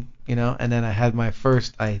learning, you know. And then I had my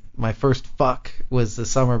first fuck was the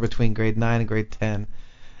summer between grade 9 and grade 10.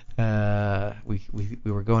 We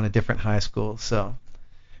were going to different high schools, so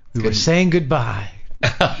we were saying goodbye.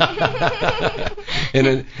 and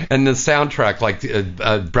the soundtrack,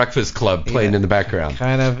 like Breakfast Club, playing in the background.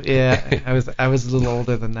 Kind of, yeah. I was a little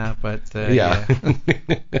older than that, but yeah.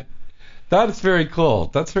 That is very cool.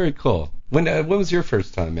 That's very cool. When was your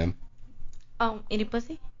first time, ma'am? Eating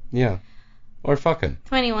pussy? Yeah. Or fucking?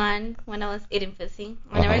 21 when I was eating pussy.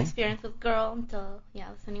 I never experienced with girl until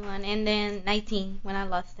I was 21, and then 19 when I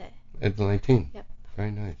lost it. At 19. Yep.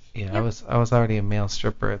 Very nice. Yeah, yep. I was already a male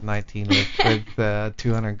stripper at 19 with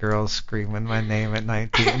 200 girls screaming my name at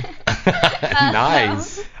 19.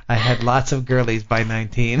 Nice. I had lots of girlies by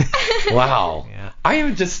 19. Wow. Yeah. I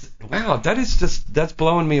am that's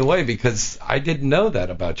blowing me away, because I didn't know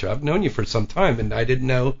that about you. I've known you for some time, and I didn't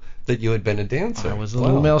know that you had been a dancer. I was a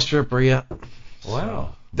little male stripper, yeah.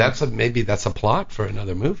 Wow. Maybe that's a plot for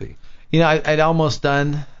another movie. You know, I'd almost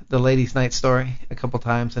done the Ladies' Night Story a couple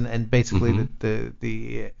times, and basically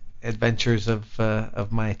the adventures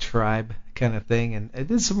of my tribe kind of thing, and it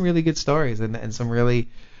did some really good stories and some really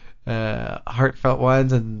heartfelt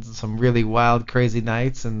ones and some really wild, crazy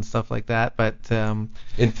nights and stuff like that. But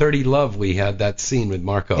in 30 Love, we had that scene with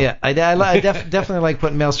Marco. Yeah, I definitely like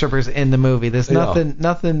putting male strippers in the movie. There's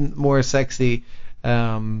nothing more sexy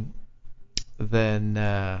than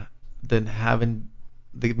having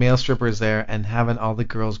the male strippers there and having all the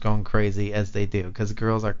girls going crazy as they do, because the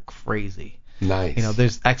girls are crazy. Nice. You know,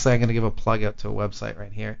 there's actually, I'm going to give a plug out to a website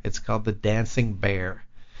right here. It's called The Dancing Bear.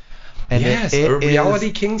 And yes, it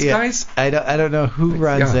Reality Kings guys. I don't know who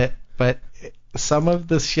runs it, but some of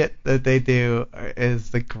the shit that they do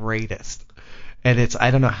is the greatest. And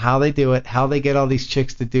I don't know how they do it, how they get all these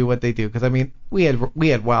chicks to do what they do. Because I mean, we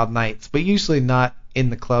had wild nights, but usually not in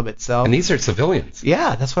the club itself. And these are civilians.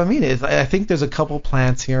 Yeah, that's what I mean. I think there's a couple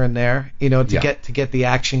plants here and there, you know, to get the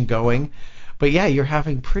action going. But yeah, you're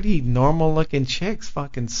having pretty normal looking chicks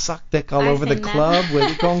fucking suck dick all over the club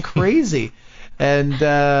with going crazy. And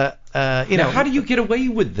you know, how do you get away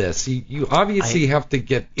with this? You obviously have to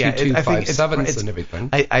get 2257s and everything.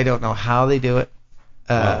 I don't know how they do it,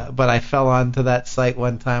 but I fell onto that site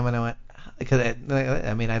one time and I went, because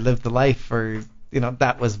I mean I lived the life for, you know,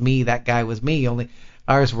 that was me, that guy was me. Only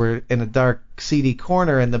ours were in a dark, seedy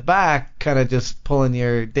corner in the back, kind of just pulling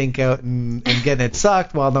your dink out and getting it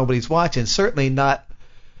sucked while nobody's watching. Certainly not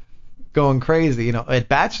going crazy, you know. At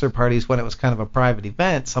bachelor parties, when it was kind of a private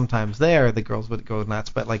event, sometimes there the girls would go nuts,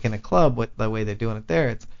 but like in a club, with the way they're doing it there,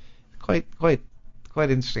 it's quite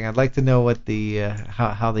interesting. I'd like to know what the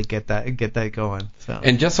how they get that going. So.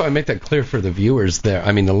 And just so I make that clear for the viewers there,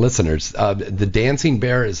 I mean the listeners, the Dancing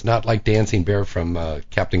Bear is not like Dancing Bear from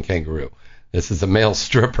Captain Kangaroo. This is a male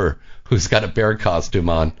stripper who's got a bear costume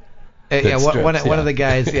on. One of the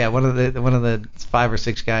guys, one of the 5 or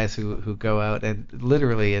 6 guys who go out, and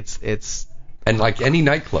literally it's and like any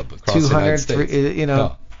nightclub across the United States, you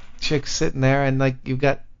know, chicks sitting there, and like you've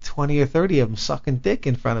got 20 or 30 of them sucking dick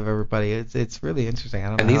in front of everybody. It's really interesting. I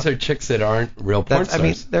don't know. And these are chicks that aren't real porn stars. I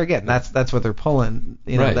mean, that's what they're pulling.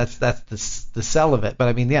 You know, that's the sell of it. But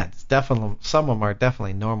I mean, yeah, it's definitely, some of them are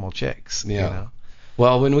definitely normal chicks. Yeah. You know?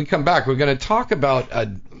 Well, when we come back, we're going to talk about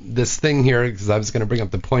this thing here, because I was going to bring up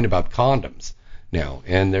the point about condoms now.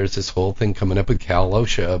 And there's this whole thing coming up with Cal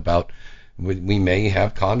OSHA about we may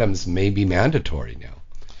have condoms may be mandatory now,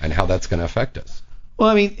 and how that's going to affect us. Well,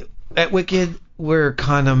 I mean, at Wicked, we're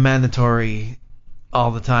condom mandatory all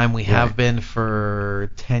the time. We have been for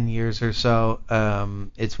 10 years or so.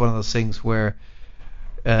 It's one of those things where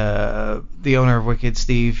the owner of Wicked,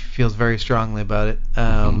 Steve, feels very strongly about it.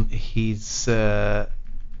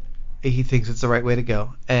 He thinks it's the right way to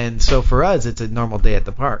go, and so for us, it's a normal day at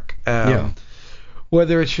the park.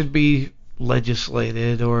 Whether it should be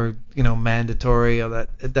legislated or, you know, mandatory, or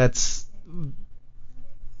it's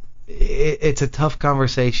a tough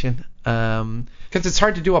conversation. Because it's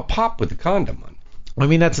hard to do a pop with the condom on. I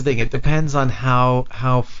mean, that's the thing. It depends on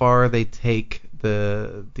how far they take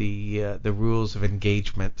the rules of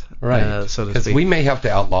engagement, right? So to speak. Because we may have to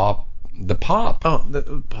outlaw the pop. Oh,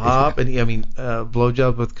 the pop, and I mean,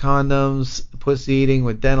 blowjobs with condoms, pussy eating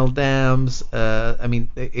with dental dams. I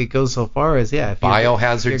mean, it goes so far as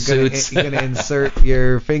biohazard suits. You're gonna insert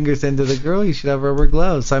your fingers into the girl, you should have rubber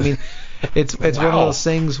gloves. I mean, it's one of those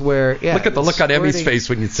things where look at the look on Emmy's face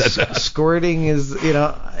when you said that. Squirting is, you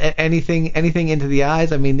know, anything into the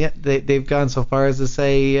eyes. I mean, they've gone so far as to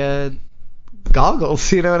say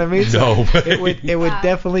goggles, you know what I mean? No way. It would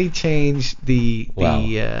definitely change the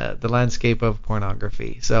landscape of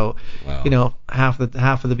pornography. So, you know, half of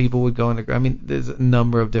the people would go underground. I mean, there's a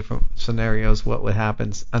number of different scenarios. What would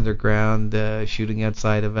happen underground, shooting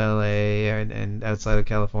outside of LA and outside of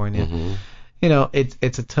California. Mm-hmm. You know,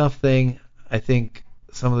 it's a tough thing. I think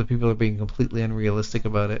some of the people are being completely unrealistic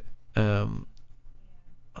about it. On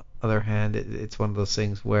the other hand, it's one of those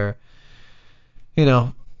things where, you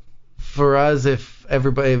know, for us, if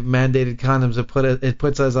everybody mandated condoms, it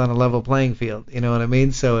puts us on a level playing field. You know what I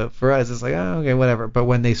mean? So for us, it's like, oh, okay, whatever. But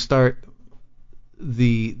when they start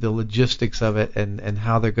the logistics of it and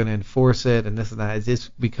how they're going to enforce it and this and that, it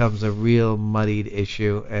just becomes a real muddied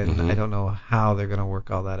issue, and I don't know how they're going to work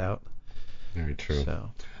all that out. Very true. So.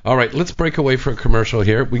 All right, let's break away for a commercial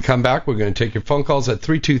here. We come back, we're going to take your phone calls at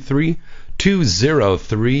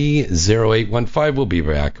 323-203-0815. We'll be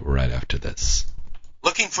back right after this.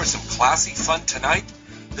 Looking for some classy fun tonight?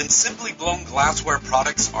 Then Simply Blown Glassware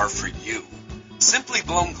products are for you. Simply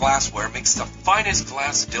Blown Glassware makes the finest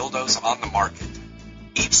glass dildos on the market.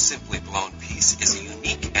 Each Simply Blown piece is a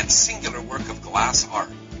unique and singular work of glass art,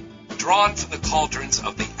 drawn from the cauldrons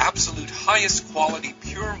of the absolute highest quality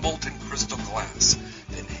pure molten crystal glass,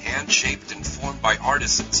 then hand-shaped and formed by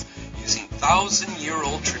artisans using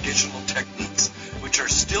 1,000-year-old traditional techniques, which which are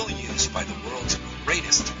still used by the world's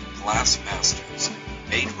greatest glass masters.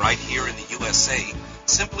 Made right here in the USA,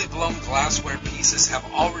 Simply Blown glassware pieces have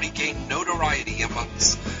already gained notoriety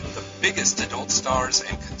amongst the biggest adult stars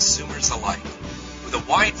and consumers alike. With a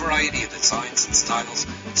wide variety of designs and styles,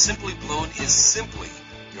 Simply Blown is simply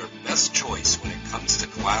your best choice when it comes to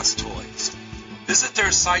glass toys. Visit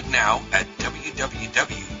their site now at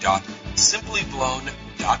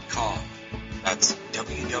www.simplyblown.com. That's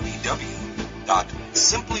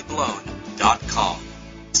www.simplyblown.com.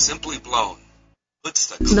 Simply Blown.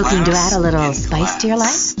 Looking to add a little spice to your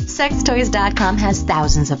life? Sextoys.com has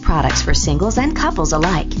thousands of products for singles and couples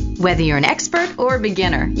alike. Whether you're an expert or a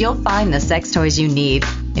beginner, you'll find the sex toys you need.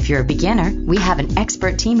 If you're a beginner, we have an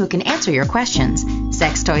expert team who can answer your questions.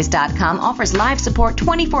 Sextoys.com offers live support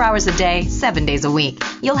 24 hours a day, 7 days a week.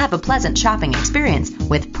 You'll have a pleasant shopping experience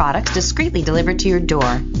with products discreetly delivered to your door.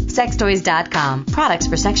 Sextoys.com, products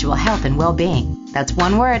for sexual health and well-being. That's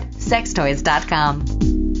one word,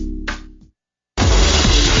 Sextoys.com.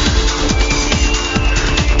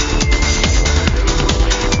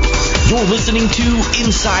 You're listening to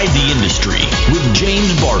Inside the Industry with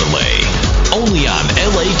James Bartolet, only on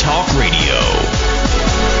LA Talk Radio.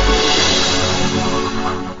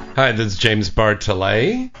 Hi, this is James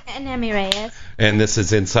Bartolet. And Emmy Reyes. And this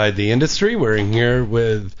is Inside the Industry. We're here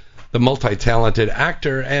with the multi-talented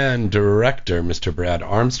actor and director, Mr. Brad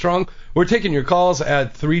Armstrong. We're taking your calls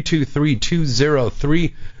at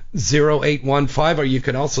 323-203-0815, or you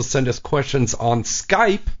can also send us questions on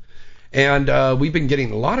Skype. And we've been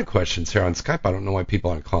getting a lot of questions here on Skype. I don't know why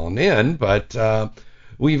people aren't calling in, but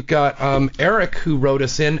we've got Eric who wrote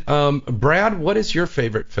us in. Brad, what is your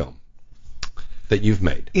favorite film that you've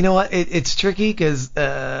made? You know what? It's tricky because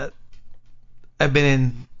I've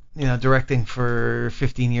been in directing for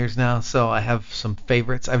 15 years now, so I have some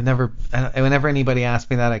favorites. Whenever anybody asks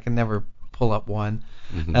me that, I can never pull up one.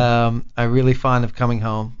 Mm-hmm. I'm really fond of Coming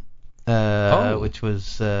Home. Which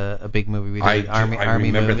was a big movie we did. I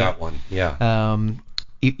remember movie. that one. Yeah.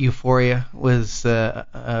 Euphoria was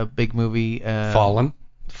a big movie. Fallen.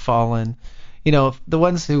 The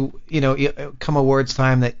ones who come awards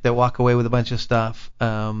time that walk away with a bunch of stuff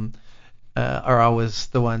are always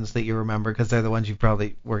the ones that you remember because they're the ones you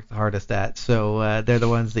probably worked the hardest at. So they're the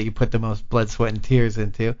ones that you put the most blood, sweat, and tears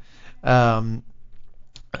into.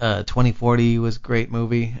 2040 was a great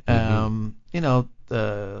movie.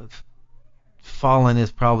 The Fallen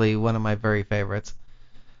is probably one of my very favorites.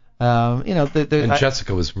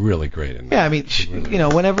 Jessica was really great in that. Yeah, I mean,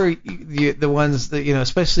 whenever the ones that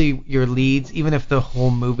especially your leads, even if the whole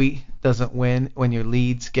movie doesn't win, when your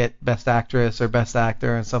leads get Best Actress or Best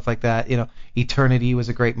Actor and stuff like that, Eternity was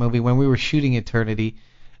a great movie. When we were shooting Eternity,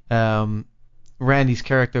 Randy's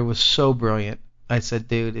character was so brilliant. I said,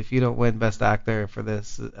 dude, if you don't win Best Actor for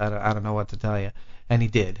this, I don't know what to tell you. And he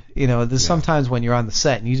did. There's sometimes when you're on the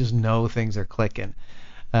set and you just know things are clicking.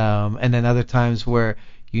 And then other times where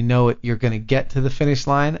you're going to get to the finish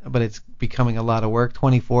line, but it's becoming a lot of work.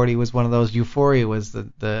 2040 was one of those. Euphoria was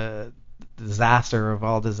the disaster of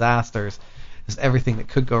all disasters. Just everything that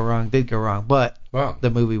could go wrong did go wrong. But the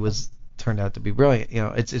movie turned out to be brilliant.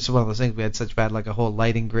 It's one of those things. We had such bad, like a whole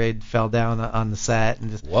lighting grid fell down on the set. And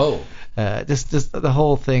just the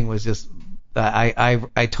whole thing was just...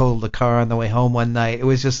 I totaled the car on the way home one night. It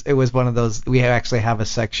was one of those. We actually have a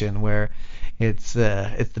section where it's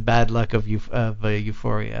the bad luck of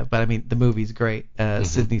Euphoria. But I mean, the movie's great.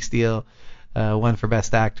 Sydney Steele won for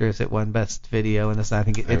Best Actress. It won Best Video, and I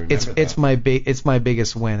think it's my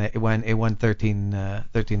biggest win. It won 13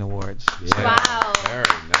 awards. Yeah. Wow. Very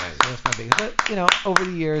nice. So that's my biggest. But over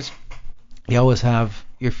the years, you always have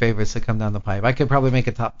your favorites that come down the pipe. I could probably make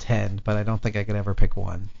a top 10, but I don't think I could ever pick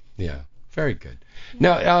one. Yeah. Very good.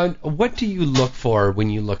 Now, what do you look for when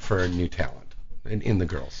you look for a new talent in the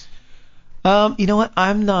girls? You know what?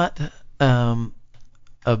 I'm not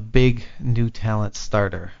a big new talent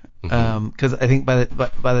starter because I think by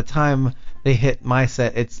the time they hit my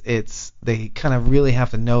set, it's they kind of really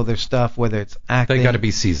have to know their stuff, whether it's acting. They got to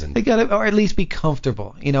be seasoned. They got to, or at least be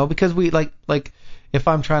comfortable. Because we like if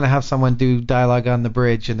I'm trying to have someone do dialogue on the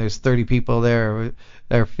bridge and there's 30 people there, or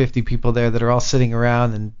there are 50 people there that are all sitting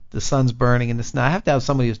around and the sun's burning and I have to have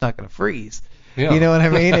somebody who's not going to freeze. Yeah. You know what I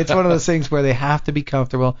mean? It's one of those things where they have to be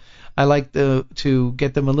comfortable. I like to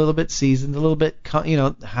get them a little bit seasoned, a little bit, how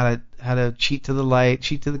to cheat to the light,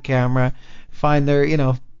 cheat to the camera, find their,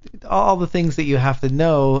 all the things that you have to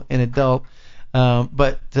know in adult.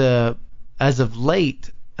 But as of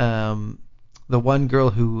late, the one girl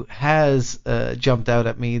who has jumped out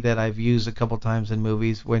at me that I've used a couple times in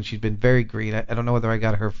movies when she's been very green. I don't know whether I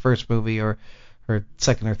got her first movie or her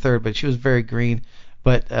second or third, but she was very green.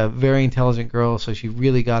 but a very intelligent girl, so she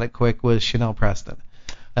really got it quick, was Chanel Preston.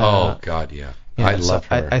 Oh God, yeah. I love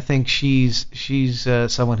her. I think she's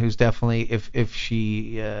someone who's definitely, if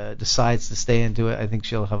she decides to stay into it, I think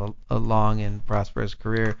she'll have a long and prosperous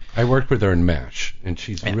career. I worked with her in MASH, and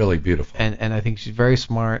she's really beautiful. And I think she's very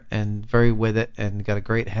smart and very with it, and got a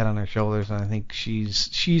great head on her shoulders. And I think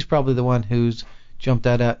she's probably the one who's jumped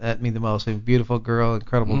out at me the most. A beautiful girl,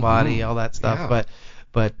 incredible body, all that stuff. Yeah.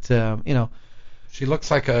 But you know. She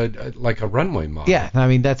looks like a runway model. Yeah, I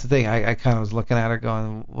mean that's the thing. I kind of was looking at her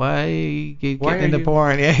going, why you getting into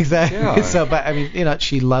porn? Yeah, exactly. Yeah. So, but I mean, you know,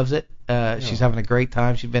 she loves it. She's having a great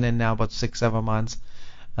time. She's been in now about 6-7 months.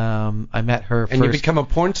 I met her first. And you become a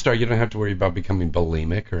porn star, you don't have to worry about becoming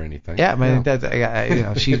bulimic or anything. Yeah, I mean that. You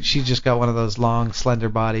know, she's just got one of those long, slender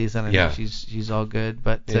bodies, and I think she's all good.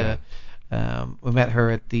 But we met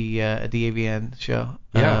her at the AVN show.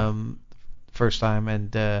 First time,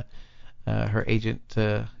 and. Her agent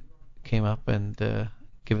came up and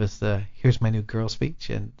give us the "here's my new girl" speech,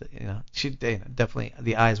 and you know she definitely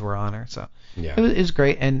the eyes were on her, so it was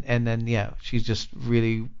great. And then she's just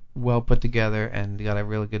really well put together and got a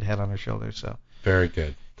really good head on her shoulders. So very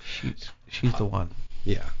good. She's the one.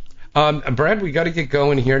 Yeah. Brad, we got to get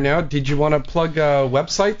going here now. Did you want to plug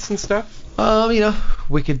websites and stuff? You know,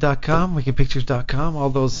 Wicked.com, WickedPictures.com, all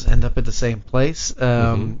those end up at the same place.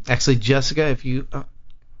 Actually, Jessica, if you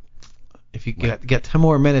get 10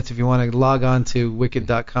 more minutes, if you want to log on to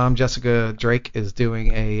Wicked.com, Jessica Drake is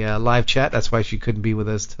doing a live chat. That's why she couldn't be with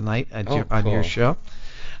us tonight on your show.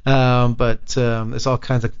 But there's all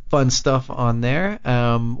kinds of fun stuff on there.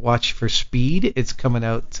 Watch for Speed. It's coming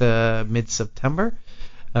out mid-September.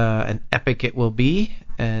 An epic it will be.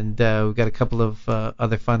 And we've got a couple of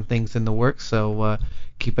other fun things in the works. So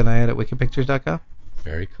keep an eye out at WickedPictures.com.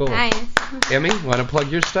 Very cool. Nice. Emmy, want to plug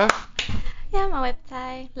your stuff? Yeah, my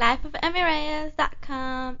website,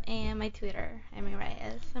 lifeofemmyreyes.com, and my Twitter, Emmy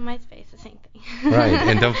Reyes, and MySpace, the same thing. Right,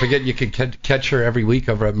 and don't forget you can catch her every week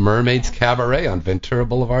over at Mermaids Cabaret on Ventura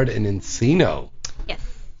Boulevard in Encino. Yes.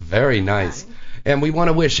 Very nice. And we want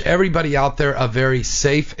to wish everybody out there a very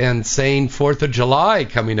safe and sane 4th of July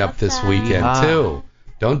coming up this weekend, too.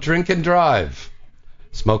 Don't drink and drive.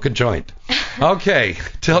 Smoke a joint. Okay,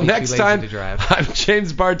 till next time, I'm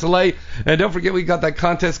James Bartolet. And don't forget, we got that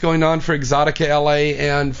contest going on for Exotica LA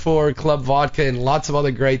and for Club Vodka and lots of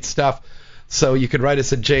other great stuff. So you could write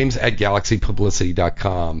us at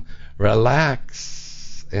james@galaxypublicity.com.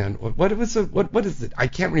 Relax. And what is it? I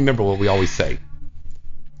can't remember what we always say.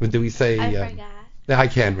 What do we say? I forgot. I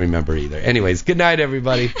can't remember either. Anyways, good night,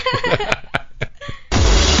 everybody.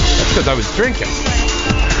 That's because I was drinking.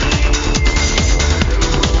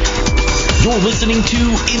 You're listening to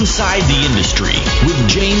Inside the Industry with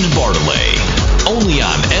James Bartolet, only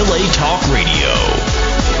on LA Talk Radio.